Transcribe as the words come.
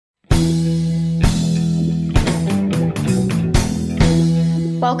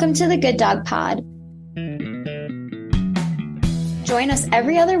Welcome to the Good Dog Pod. Join us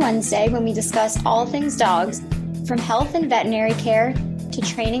every other Wednesday when we discuss all things dogs, from health and veterinary care to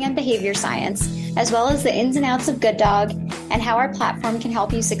training and behavior science, as well as the ins and outs of Good Dog and how our platform can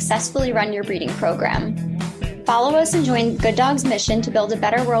help you successfully run your breeding program. Follow us and join Good Dog's mission to build a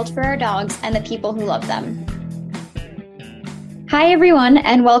better world for our dogs and the people who love them. Hi, everyone,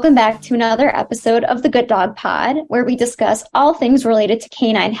 and welcome back to another episode of the Good Dog Pod, where we discuss all things related to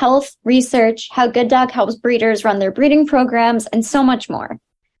canine health, research, how Good Dog helps breeders run their breeding programs, and so much more.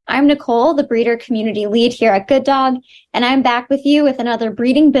 I'm Nicole, the breeder community lead here at Good Dog, and I'm back with you with another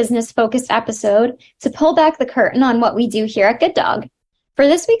breeding business-focused episode to pull back the curtain on what we do here at Good Dog. For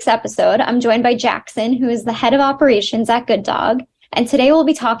this week's episode, I'm joined by Jackson, who is the head of operations at Good Dog, and today we'll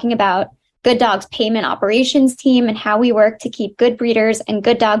be talking about Good Dog's payment operations team and how we work to keep good breeders and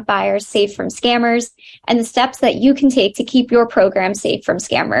good dog buyers safe from scammers, and the steps that you can take to keep your program safe from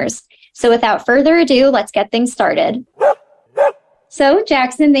scammers. So without further ado, let's get things started. So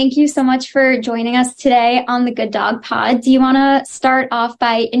Jackson, thank you so much for joining us today on the Good Dog Pod. Do you want to start off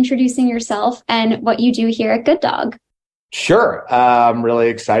by introducing yourself and what you do here at Good Dog? Sure. I'm really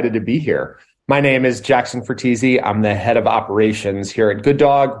excited to be here. My name is Jackson Fertizzi. I'm the head of operations here at Good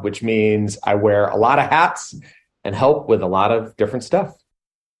Dog, which means I wear a lot of hats and help with a lot of different stuff.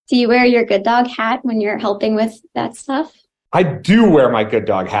 Do you wear your Good Dog hat when you're helping with that stuff? I do wear my Good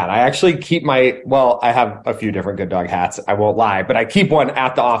Dog hat. I actually keep I have a few different Good Dog hats, I won't lie, but I keep one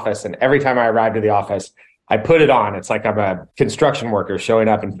at the office, and every time I arrive to the office, I put it on. It's like I'm a construction worker showing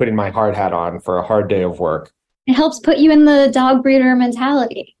up and putting my hard hat on for a hard day of work. It helps put you in the dog breeder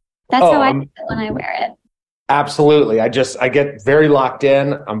mentality. That's how I feel when I wear it. Absolutely. I get very locked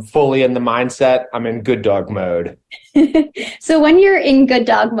in. I'm fully in the mindset. I'm in Good Dog mode. So when you're in Good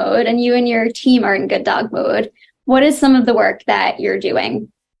Dog mode and you and your team are in Good Dog mode, what is some of the work that you're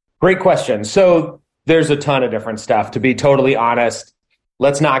doing? Great question. So there's a ton of different stuff. To be totally honest,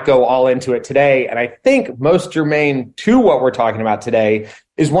 let's not go all into it today. And I think most germane to what we're talking about today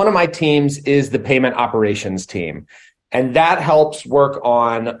is one of my teams is the payment operations team. And that helps work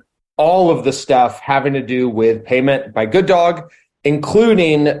on all of the stuff having to do with payment by Good Dog,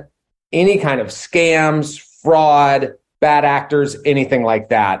 including any kind of scams, fraud, bad actors, anything like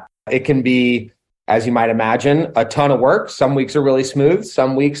that. It can be, as you might imagine, a ton of work. Some weeks are really smooth.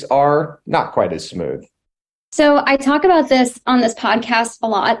 Some weeks are not quite as smooth. So I talk about this on this podcast a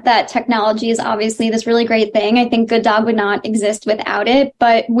lot, that technology is obviously this really great thing. I think Good Dog would not exist without it.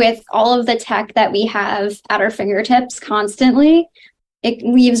 But with all of the tech that we have at our fingertips constantly, it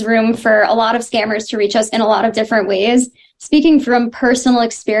leaves room for a lot of scammers to reach us in a lot of different ways. Speaking from personal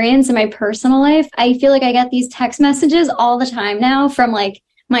experience in my personal life, I feel like I get these text messages all the time now from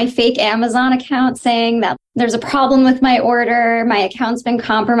my fake Amazon account saying that there's a problem with my order, my account's been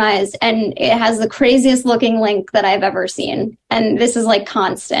compromised, and it has the craziest looking link that I've ever seen. And this is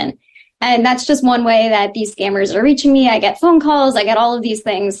constant. And that's just one way that these scammers are reaching me. I get phone calls, I get all of these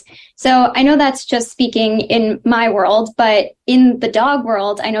things. So I know that's just speaking in my world, but in the dog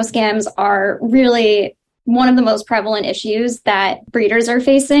world, I know scams are really one of the most prevalent issues that breeders are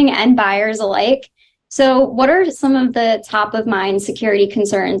facing and buyers alike. So what are some of the top of mind security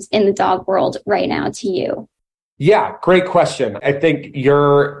concerns in the dog world right now to you? Yeah, great question. I think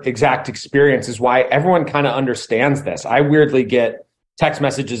your exact experience is why everyone kind of understands this. I weirdly get text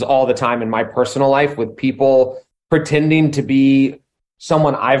messages all the time in my personal life with people pretending to be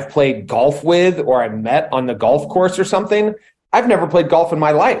someone I've played golf with or I met on the golf course or something. I've never played golf in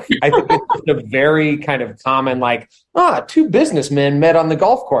my life. I think it's a very kind of common, two businessmen met on the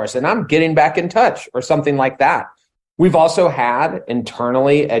golf course and I'm getting back in touch or something like that. We've also had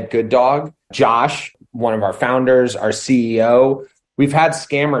internally at Good Dog, Josh, one of our founders, our CEO, we've had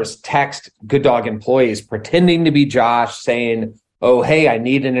scammers text Good Dog employees pretending to be Josh saying, oh, hey, I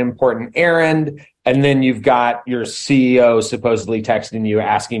need an important errand. And then you've got your CEO supposedly texting you,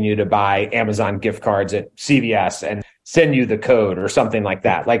 asking you to buy Amazon gift cards at CVS and send you the code or something like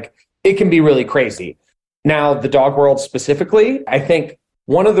that. It can be really crazy. Now, the dog world specifically, I think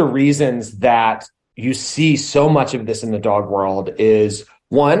one of the reasons that you see so much of this in the dog world is,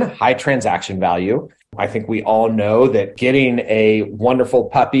 one, high transaction value. I think we all know that getting a wonderful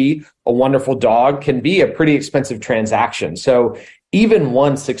puppy, a wonderful dog can be a pretty expensive transaction. So even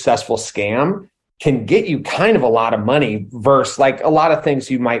one successful scam can get you kind of a lot of money versus a lot of things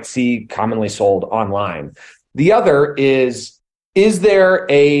you might see commonly sold online. The other is there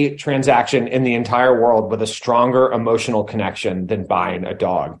a transaction in the entire world with a stronger emotional connection than buying a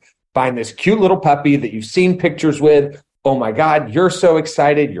dog? Buying this cute little puppy that you've seen pictures with. Oh my God, you're so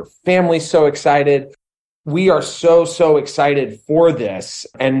excited. Your family's so excited. we are so excited for this.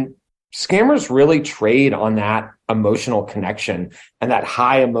 And scammers really trade on that emotional connection and that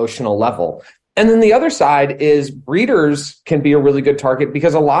high emotional level. And then the other side is breeders can be a really good target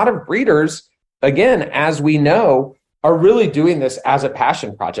because a lot of breeders, again, as we know, are really doing this as a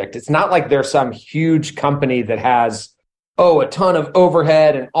passion project. It's not like they're some huge company that has, a ton of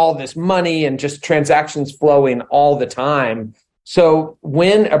overhead and all this money and just transactions flowing all the time. So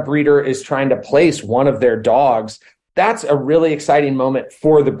when a breeder is trying to place one of their dogs, that's a really exciting moment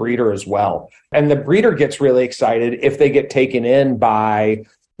for the breeder as well. And the breeder gets really excited if they get taken in by,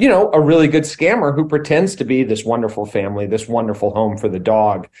 a really good scammer who pretends to be this wonderful family, this wonderful home for the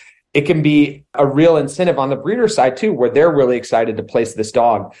dog. It can be a real incentive on the breeder side too, where they're really excited to place this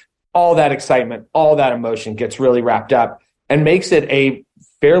dog. All that excitement, all that emotion gets really wrapped up and makes it a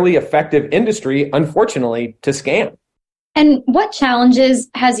fairly effective industry, unfortunately, to scam. And what challenges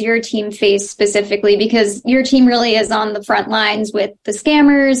has your team faced specifically? Because your team really is on the front lines with the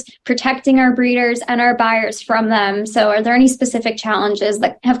scammers, protecting our breeders and our buyers from them. So are there any specific challenges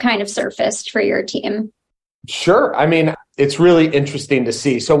that have kind of surfaced for your team? Sure. I mean, it's really interesting to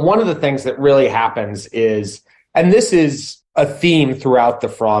see. So one of the things that really happens is, and this is a theme throughout the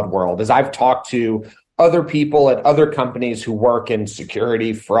fraud world, is I've talked to other people at other companies who work in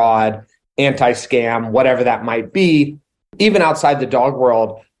security, fraud, anti-scam, whatever that might be. Even outside the dog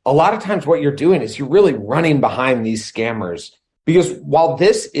world, a lot of times what you're doing is you're really running behind these scammers. Because while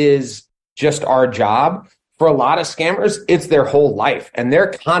this is just our job, for a lot of scammers, it's their whole life. And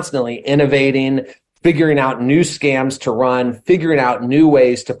they're constantly innovating, figuring out new scams to run, figuring out new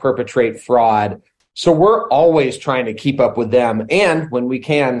ways to perpetrate fraud. So we're always trying to keep up with them. And when we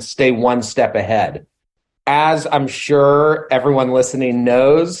can, stay one step ahead. As I'm sure everyone listening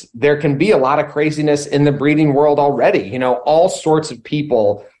knows, there can be a lot of craziness in the breeding world already. All sorts of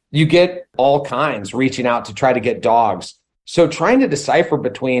people, you get all kinds reaching out to try to get dogs. So trying to decipher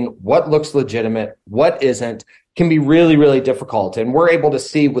between what looks legitimate, what isn't, can be really, really difficult. And we're able to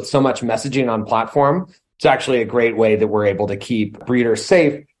see with so much messaging on platform, it's actually a great way that we're able to keep breeders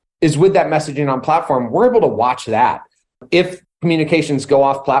safe, is with that messaging on platform, we're able to watch that. If communications go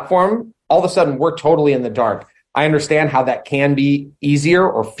off platform, all of a sudden we're totally in the dark. I understand how that can be easier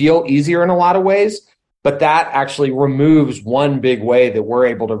or feel easier in a lot of ways, but that actually removes one big way that we're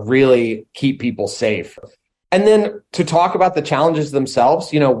able to really keep people safe. And then to talk about the challenges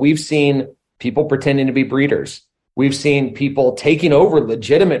themselves, we've seen people pretending to be breeders. We've seen people taking over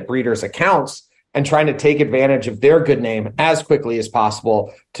legitimate breeders' accounts and trying to take advantage of their good name as quickly as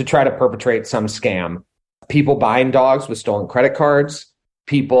possible to try to perpetrate some scam. People buying dogs with stolen credit cards,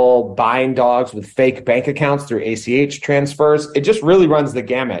 people buying dogs with fake bank accounts through ACH transfers. It just really runs the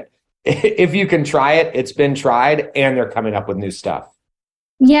gamut. If you can try it, it's been tried, and they're coming up with new stuff.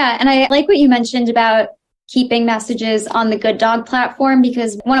 Yeah, and I like what you mentioned about keeping messages on the Good Dog platform,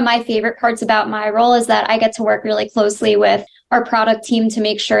 because one of my favorite parts about my role is that I get to work really closely with our product team to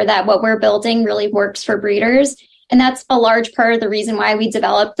make sure that what we're building really works for breeders. And that's a large part of the reason why we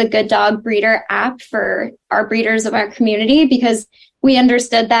developed the Good Dog Breeder app for our breeders of our community, because we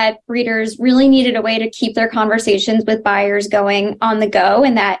understood that breeders really needed a way to keep their conversations with buyers going on the go,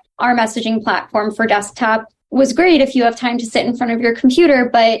 and that our messaging platform for desktop was great if you have time to sit in front of your computer.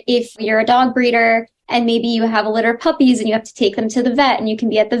 But if you're a dog breeder and maybe you have a litter of puppies and you have to take them to the vet and you can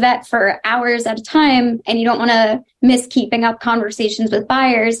be at the vet for hours at a time and you don't want to miss keeping up conversations with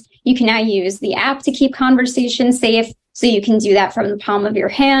buyers, you can now use the app to keep conversations safe. So you can do that from the palm of your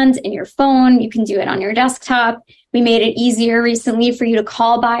hand in your phone. You can do it on your desktop. We made it easier recently for you to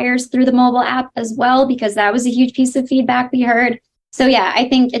call buyers through the mobile app as well, because that was a huge piece of feedback we heard. So yeah, I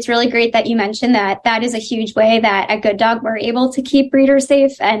think it's really great that you mentioned that. That is a huge way that at Good Dog we're able to keep breeders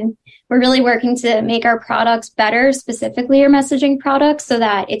safe. And we're really working to make our products better, specifically our messaging products, so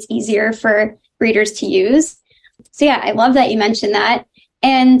that it's easier for breeders to use. So yeah, I love that you mentioned that.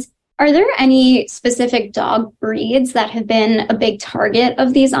 And are there any specific dog breeds that have been a big target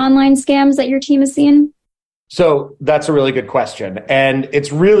of these online scams that your team has seen? So that's a really good question. And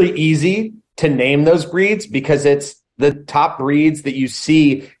it's really easy to name those breeds because it's the top breeds that you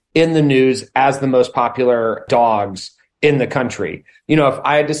see in the news as the most popular dogs in the country. If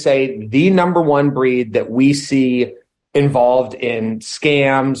I had to say the number one breed that we see involved in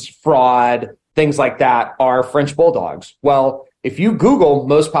scams, fraud, things like that are French Bulldogs. Well, if you Google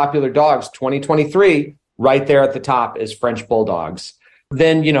most popular dogs 2023, right there at the top is French Bulldogs.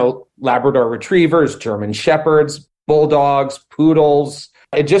 Then, Labrador Retrievers, German Shepherds, Bulldogs, Poodles.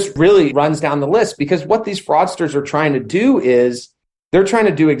 It just really runs down the list, because what these fraudsters are trying to do is they're trying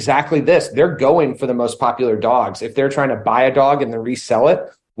to do exactly this. They're going for the most popular dogs. If they're trying to buy a dog and then resell it,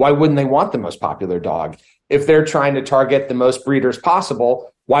 why wouldn't they want the most popular dog? If they're trying to target the most breeders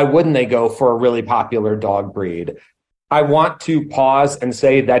possible, why wouldn't they go for a really popular dog breed? I want to pause and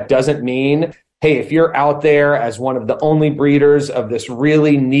say that doesn't mean, hey, if you're out there as one of the only breeders of this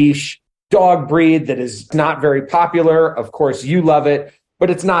really niche dog breed that is not very popular, of course you love it, but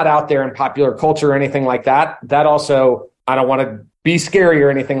it's not out there in popular culture or anything like that. That also, I don't want to be scary or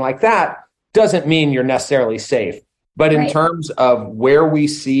anything like that, doesn't mean you're necessarily safe. But in terms of where we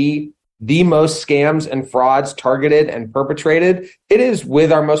see the most scams and frauds targeted and perpetrated, it is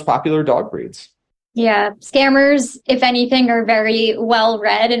with our most popular dog breeds. Yeah, scammers, if anything, are very well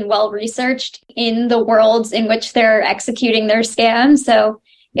read and well researched in the worlds in which they're executing their scams. So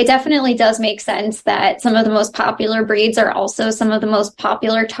it definitely does make sense that some of the most popular breeds are also some of the most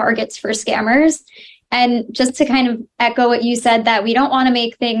popular targets for scammers. And just to kind of echo what you said, that we don't want to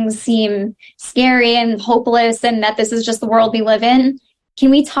make things seem scary and hopeless and that this is just the world we live in. Can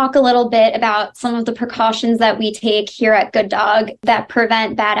we talk a little bit about some of the precautions that we take here at Good Dog that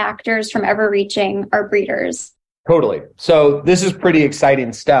prevent bad actors from ever reaching our breeders? Totally. So this is pretty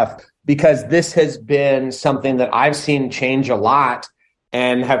exciting stuff because this has been something that I've seen change a lot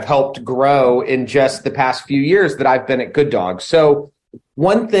and have helped grow in just the past few years that I've been at Good Dog. So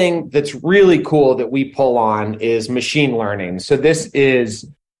one thing that's really cool that we pull on is machine learning. So this is,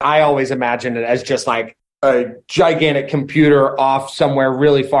 I always imagine it as just like a gigantic computer off somewhere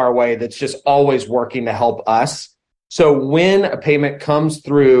really far away that's just always working to help us. So when a payment comes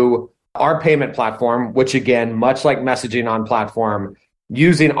through our payment platform, which again, much like messaging on platform,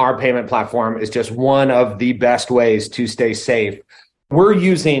 using our payment platform is just one of the best ways to stay safe. We're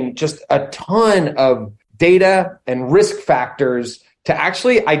using just a ton of data and risk factors to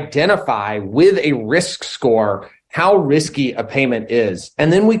actually identify with a risk score how risky a payment is.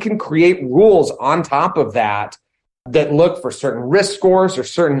 And then we can create rules on top of that that look for certain risk scores or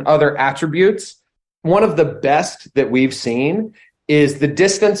certain other attributes. One of the best that we've seen is the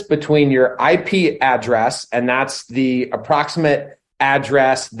distance between your IP address, and that's the approximate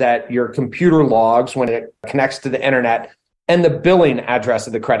address that your computer logs when it connects to the internet, and the billing address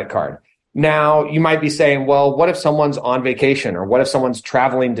of the credit card. Now, you might be saying, well, what if someone's on vacation or what if someone's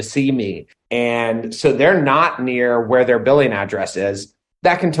traveling to see me? And so they're not near where their billing address is.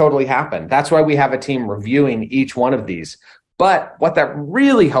 That can totally happen. That's why we have a team reviewing each one of these. But what that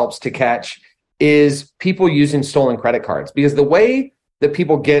really helps to catch is people using stolen credit cards, because the way that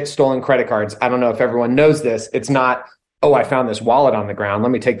people get stolen credit cards, I don't know if everyone knows this, it's not, oh, I found this wallet on the ground.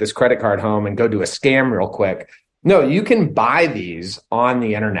 Let me take this credit card home and go do a scam real quick. No, you can buy these on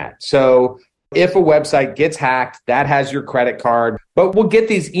the internet. So if a website gets hacked, that has your credit card, but we'll get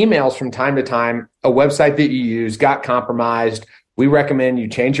these emails from time to time. A website that you use got compromised. We recommend you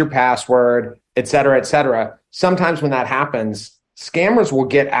change your password, et cetera, et cetera. Sometimes when that happens, scammers will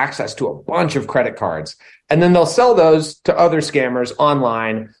get access to a bunch of credit cards, and then they'll sell those to other scammers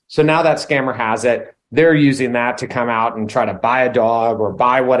online. So now that scammer has it, they're using that to come out and try to buy a dog or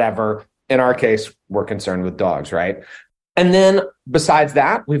buy whatever. In our case, we're concerned with dogs, right? And then besides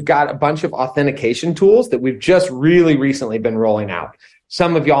that, we've got a bunch of authentication tools that we've just really recently been rolling out.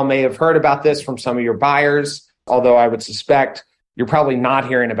 Some of y'all may have heard about this from some of your buyers, although I would suspect you're probably not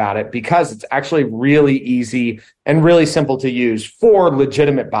hearing about it because it's actually really easy and really simple to use for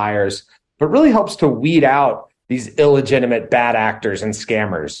legitimate buyers, but really helps to weed out these illegitimate bad actors and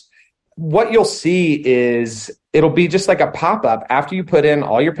scammers. What you'll see is it'll be just like a pop-up after you put in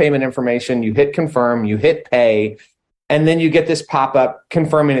all your payment information, you hit confirm, you hit pay, and then you get this pop-up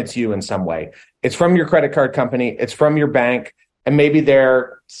confirming it's you in some way. It's from your credit card company, it's from your bank, and maybe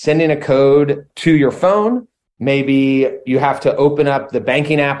they're sending a code to your phone. Maybe you have to open up the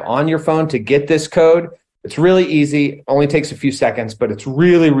banking app on your phone to get this code. It's really easy, it only takes a few seconds, but it's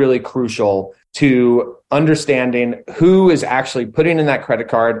really, really crucial to understanding who is actually putting in that credit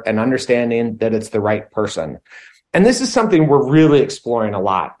card and understanding that it's the right person. And this is something we're really exploring a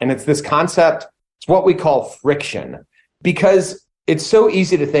lot. And it's this concept, it's what we call friction, because it's so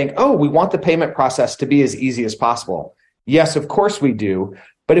easy to think, oh, we want the payment process to be as easy as possible. Yes, of course we do.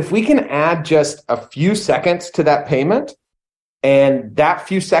 But if we can add just a few seconds to that payment, and that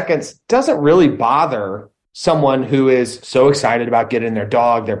few seconds doesn't really bother someone who is so excited about getting their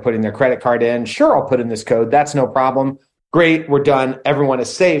dog, they're putting their credit card in. Sure, I'll put in this code. That's no problem. Great, we're done. Everyone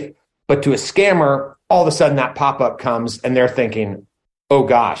is safe. But to a scammer, all of a sudden that pop-up comes and they're thinking, oh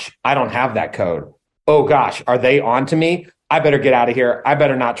gosh, I don't have that code. Oh gosh, are they on to me? I better get out of here. I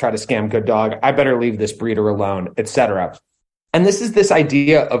better not try to scam Good Dog. I better leave this breeder alone, etc. And this is this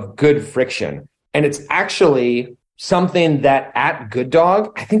idea of good friction. And it's actually something that at Good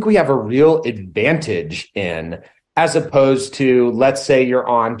Dog, I think we have a real advantage in, as opposed to, let's say you're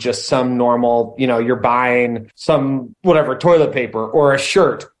on just some normal, you're buying some whatever toilet paper or a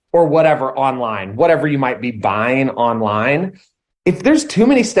shirt or whatever online, whatever you might be buying online. If there's too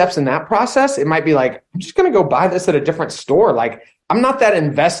many steps in that process, it might be like, I'm just going to go buy this at a different store. Like, I'm not that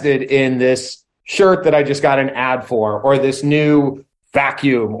invested in this shirt that I just got an ad for, or this new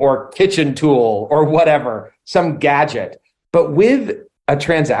vacuum or kitchen tool or whatever, some gadget. But with a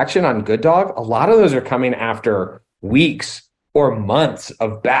transaction on Good Dog, a lot of those are coming after weeks or months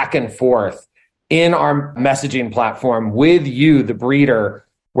of back and forth in our messaging platform with you, the breeder,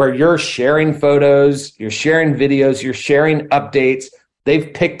 where you're sharing photos, you're sharing videos, you're sharing updates.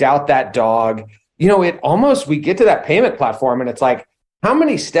 They've picked out that dog. We get to that payment platform and it's like, how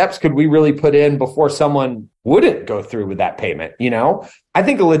many steps could we really put in before someone wouldn't go through with that payment? I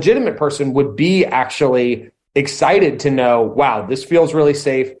think a legitimate person would be actually excited to know, wow, this feels really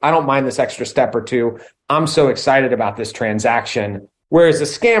safe. I don't mind this extra step or two. I'm so excited about this transaction. Whereas a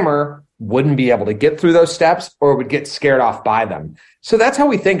scammer wouldn't be able to get through those steps or would get scared off by them. So that's how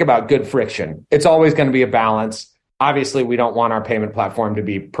we think about good friction. It's always going to be a balance. Obviously, we don't want our payment platform to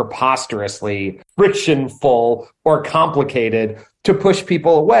be preposterously frictionful or complicated to push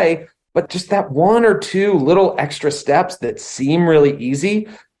people away. But just that one or two little extra steps that seem really easy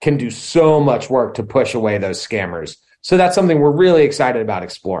can do so much work to push away those scammers. So that's something we're really excited about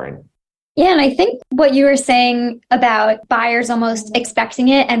exploring. Yeah, and I think what you were saying about buyers almost expecting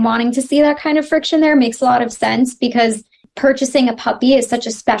it and wanting to see that kind of friction there makes a lot of sense, because purchasing a puppy is such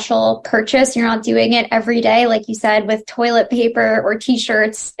a special purchase. You're not doing it every day, like you said, with toilet paper or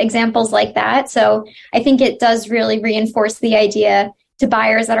t-shirts, examples like that. So I think it does really reinforce the idea to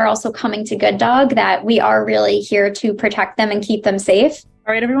buyers that are also coming to Good Dog that we are really here to protect them and keep them safe.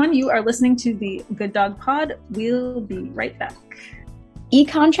 All right, everyone, you are listening to the Good Dog Pod. We'll be right back.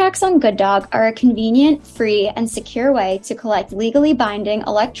 E-contracts on Good Dog are a convenient, free, and secure way to collect legally binding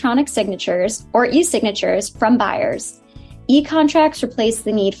electronic signatures, or e-signatures, from buyers. E-contracts replace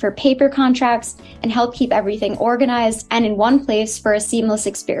the need for paper contracts and help keep everything organized and in one place for a seamless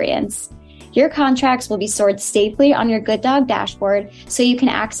experience. Your contracts will be stored safely on your Good Dog dashboard so you can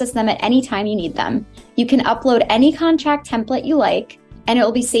access them at any time you need them. You can upload any contract template you like, and it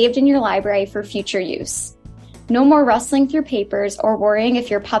will be saved in your library for future use. No more rustling through papers or worrying if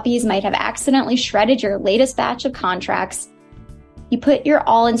your puppies might have accidentally shredded your latest batch of contracts. You put your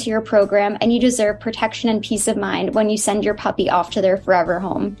all into your program, and you deserve protection and peace of mind when you send your puppy off to their forever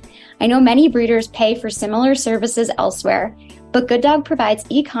home. I know many breeders pay for similar services elsewhere, but Good Dog provides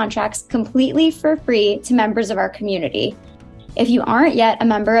e-contracts completely for free to members of our community. If you aren't yet a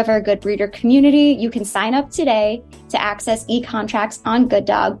member of our Good Breeder community, you can sign up today to access e-contracts on Good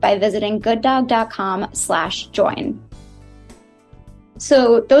Dog by visiting gooddog.com/join.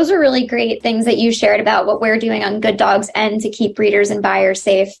 So those are really great things that you shared about what we're doing on Good Dog's end to keep breeders and buyers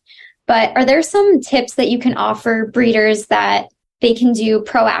safe. But are there some tips that you can offer breeders that they can do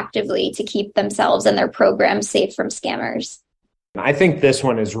proactively to keep themselves and their program safe from scammers? I think this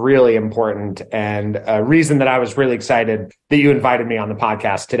one is really important, and a reason that I was really excited that you invited me on the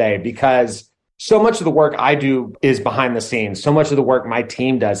podcast today, because so much of the work I do is behind the scenes. So much of the work my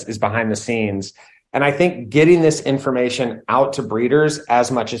team does is behind the scenes. And I think getting this information out to breeders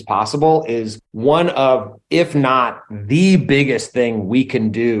as much as possible is one of, if not the biggest thing we can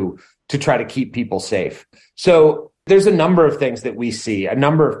do to try to keep people safe. So there's a number of things that we see, a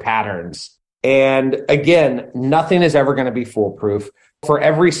number of patterns. And again, nothing is ever going to be foolproof. For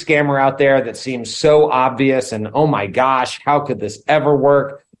every scammer out there that seems so obvious and, oh my gosh, how could this ever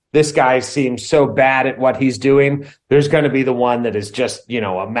work? This guy seems so bad at what he's doing. There's going to be the one that is just,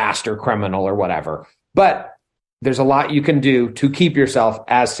 a master criminal or whatever. But there's a lot you can do to keep yourself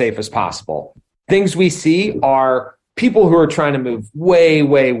as safe as possible. Things we see are people who are trying to move way,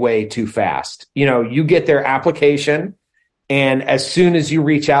 way, way too fast. You get their application, and as soon as you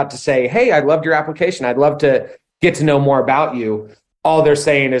reach out to say, hey, I loved your application, I'd love to get to know more about you, all they're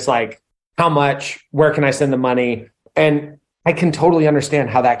saying is like, how much? Where can I send the money? And I can totally understand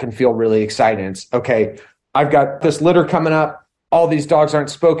how that can feel really exciting. It's, okay, I've got this litter coming up. All these dogs aren't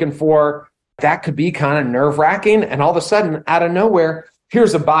spoken for. That could be kind of nerve-wracking. And all of a sudden, out of nowhere,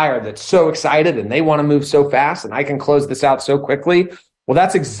 here's a buyer that's so excited and they want to move so fast and I can close this out so quickly. Well,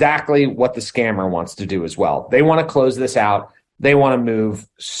 that's exactly what the scammer wants to do as well. They want to close this out. They want to move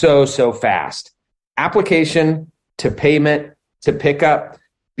so fast. Application to payment to pickup,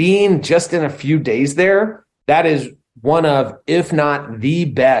 being just in a few days there, that is one of, if not the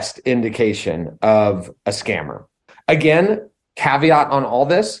best indication of a scammer. Again, caveat on all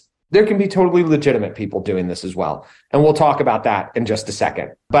this, there can be totally legitimate people doing this as well. And we'll talk about that in just a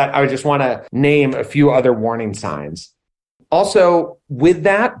second. But I just want to name a few other warning signs. Also, with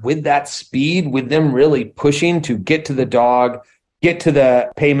that speed, with them really pushing to get to the dog, get to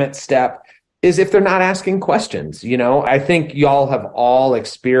the payment step, is if they're not asking questions. I think y'all have all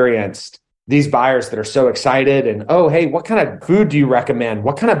experienced these buyers that are so excited and, oh, hey, what kind of food do you recommend?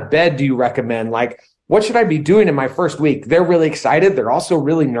 What kind of bed do you recommend? Like, what should I be doing in my first week? They're really excited. They're also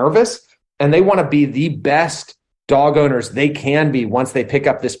really nervous, and they want to be the best dog owners they can be once they pick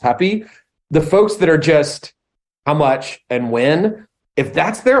up this puppy. The folks that are just how much and when, if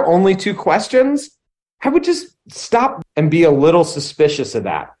that's their only two questions, I would just stop and be a little suspicious of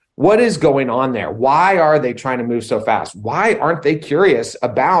that. What is going on there? Why are they trying to move so fast? Why aren't they curious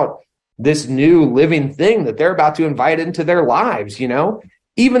about this new living thing that they're about to invite into their lives?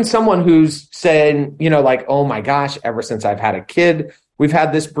 Even someone who's saying, like, oh my gosh, ever since I've had a kid, we've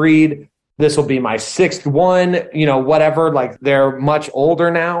had this breed. This will be my sixth one, whatever. Like, they're much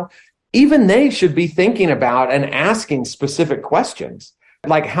older now. Even they should be thinking about and asking specific questions.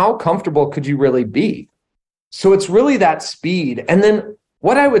 Like, how comfortable could you really be? So it's really that speed. And then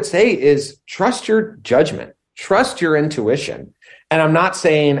what I would say is trust your judgment, trust your intuition. And I'm not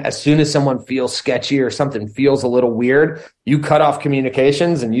saying as soon as someone feels sketchy or something feels a little weird, you cut off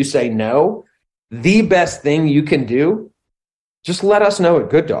communications and you say no. The best thing you can do, just let us know at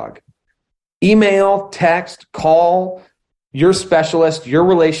Good Dog. Email, text, call your specialist, your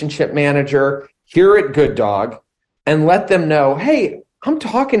relationship manager here at Good Dog, and let them know, hey, I'm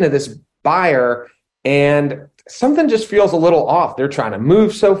talking to this buyer and something just feels a little off. They're trying to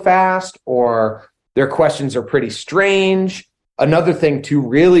move so fast, or their questions are pretty strange. Another thing to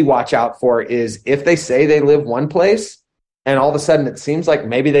really watch out for is if they say they live one place and all of a sudden it seems like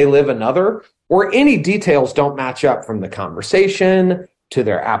maybe they live another, or any details don't match up from the conversation to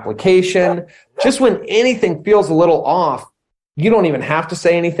their application. Just when anything feels a little off, you don't even have to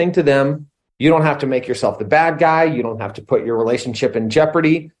say anything to them. You don't have to make yourself the bad guy. You don't have to put your relationship in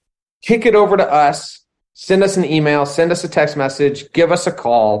jeopardy. Kick it over to us. Send us an email, send us a text message, give us a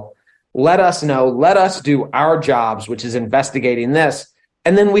call. Let us know, let us do our jobs, which is investigating this.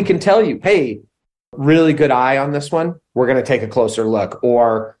 And then we can tell you, hey, really good eye on this one. We're going to take a closer look.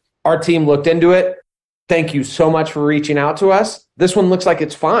 Or our team looked into it. Thank you so much for reaching out to us. This one looks like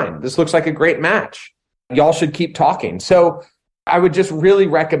it's fine. This looks like a great match. Y'all should keep talking. So I would just really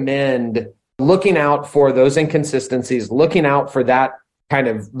recommend looking out for those inconsistencies, looking out for that kind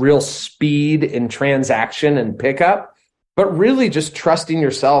of real speed in transaction and pickup, but really just trusting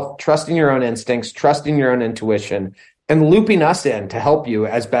yourself, trusting your own instincts, trusting your own intuition, and looping us in to help you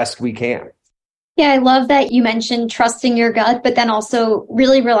as best we can. Yeah, I love that you mentioned trusting your gut, but then also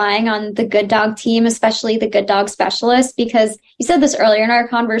really relying on the Good Dog team, especially the Good Dog specialist, because you said this earlier in our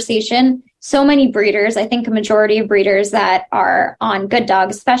conversation, so many breeders, I think a majority of breeders that are on Good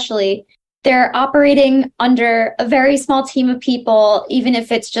Dog especially, they're operating under a very small team of people, even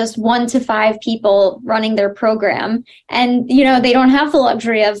if it's just 1 to 5 people running their program. And, they don't have the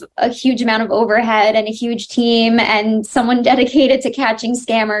luxury of a huge amount of overhead and a huge team and someone dedicated to catching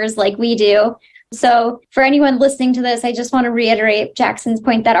scammers like we do. So for anyone listening to this, I just want to reiterate Jackson's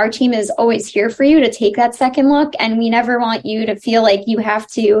point that our team is always here for you to take that second look. And we never want you to feel like you have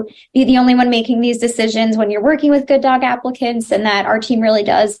to be the only one making these decisions when you're working with Good Dog applicants, and that our team really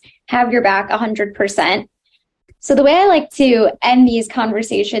does have your back 100%. So the way I like to end these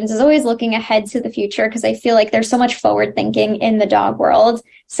conversations is always looking ahead to the future, because I feel like there's so much forward thinking in the dog world.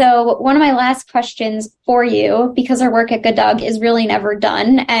 So one of my last questions for you, because our work at Good Dog is really never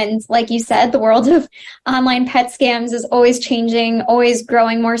done. And like you said, the world of online pet scams is always changing, always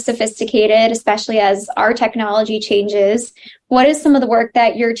growing more sophisticated, especially as our technology changes. What is some of the work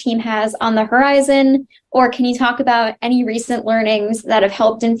that your team has on the horizon? Or can you talk about any recent learnings that have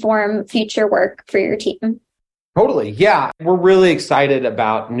helped inform future work for your team? Totally. Yeah. We're really excited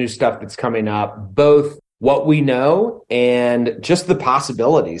about new stuff that's coming up, both what we know and just the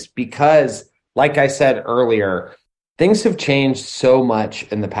possibilities, because like I said earlier, things have changed so much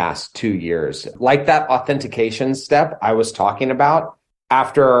in the past 2 years. Like that authentication step I was talking about,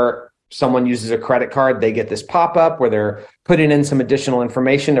 after someone uses a credit card, they get this pop-up where they're putting in some additional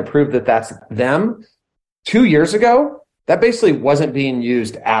information to prove that that's them. 2 years ago, that basically wasn't being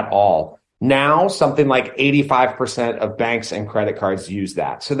used at all. Now, something like 85% of banks and credit cards use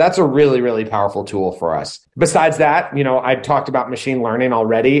that. So that's a really, really powerful tool for us. Besides that, I talked about machine learning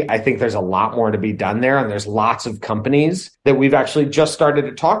already. I think there's a lot more to be done there. And there's lots of companies that we've actually just started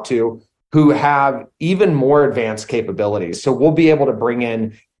to talk to who have even more advanced capabilities. So we'll be able to bring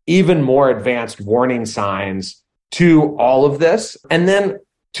in even more advanced warning signs to all of this. And then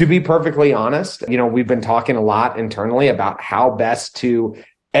to be perfectly honest, we've been talking a lot internally about how best to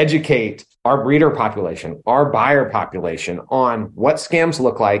educate our breeder population, our buyer population on what scams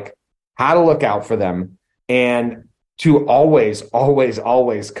look like, how to look out for them, and to always, always,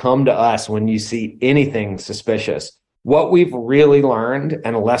 always come to us when you see anything suspicious. What we've really learned,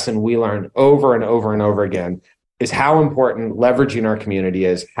 and a lesson we learned over and over and over again, is how important leveraging our community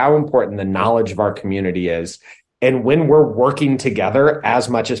is, how important the knowledge of our community is. And when we're working together as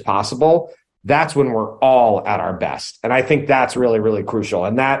much as possible, that's when we're all at our best. And I think that's really, really crucial.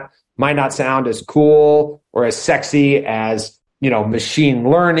 And that might not sound as cool or as sexy as, machine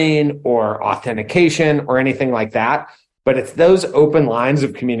learning or authentication or anything like that. But it's those open lines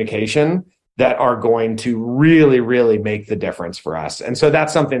of communication that are going to really, really make the difference for us. And so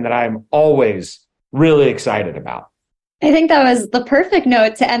that's something that I'm always really excited about. I think that was the perfect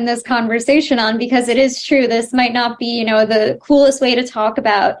note to end this conversation on, because it is true. This might not be, the coolest way to talk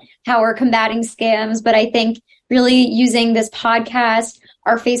about how we're combating scams, but I think really using this podcast,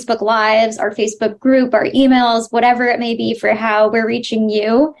 our Facebook Lives, our Facebook group, our emails, whatever it may be for how we're reaching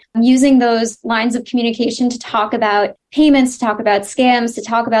you, using those lines of communication to talk about payments, to talk about scams, to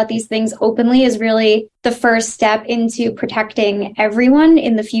talk about these things openly is really the first step into protecting everyone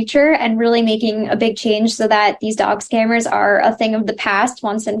in the future and really making a big change so that these dog scammers are a thing of the past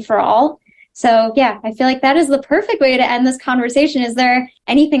once and for all. So yeah, I feel like that is the perfect way to end this conversation. Is there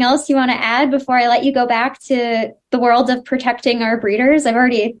anything else you want to add before I let you go back to the world of protecting our breeders? I've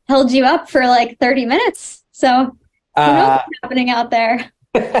already held you up for like 30 minutes. So who knows what's happening out there?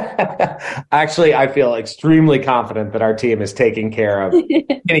 Actually, I feel extremely confident that our team is taking care of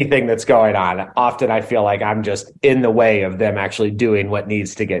anything that's going on. Often I feel like I'm just in the way of them actually doing what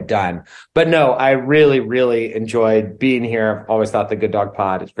needs to get done. But no, I really, really enjoyed being here. I've always thought the Good Dog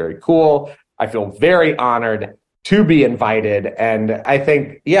Pod is very cool. I feel very honored to be invited. And I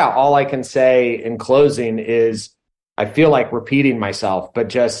think, all I can say in closing is I feel like repeating myself, but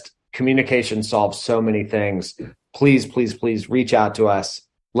just communication solves so many things. Please, please, please reach out to us.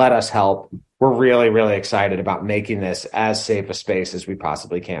 Let us help. We're really, really excited about making this as safe a space as we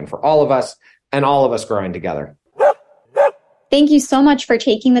possibly can for all of us and all of us growing together. Thank you so much for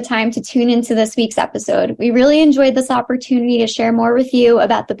taking the time to tune into this week's episode. We really enjoyed this opportunity to share more with you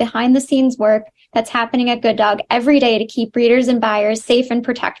about the behind the scenes work that's happening at Good Dog every day to keep breeders and buyers safe and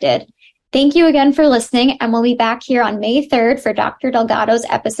protected. Thank you again for listening, and we'll be back here on May 3rd for Dr. Delgado's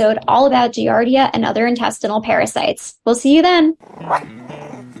episode all about Giardia and other intestinal parasites. We'll see you then.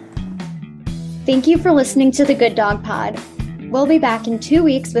 Thank you for listening to the Good Dog Pod. We'll be back in 2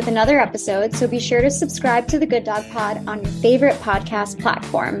 weeks with another episode, so be sure to subscribe to the Good Dog Pod on your favorite podcast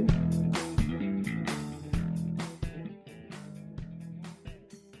platform.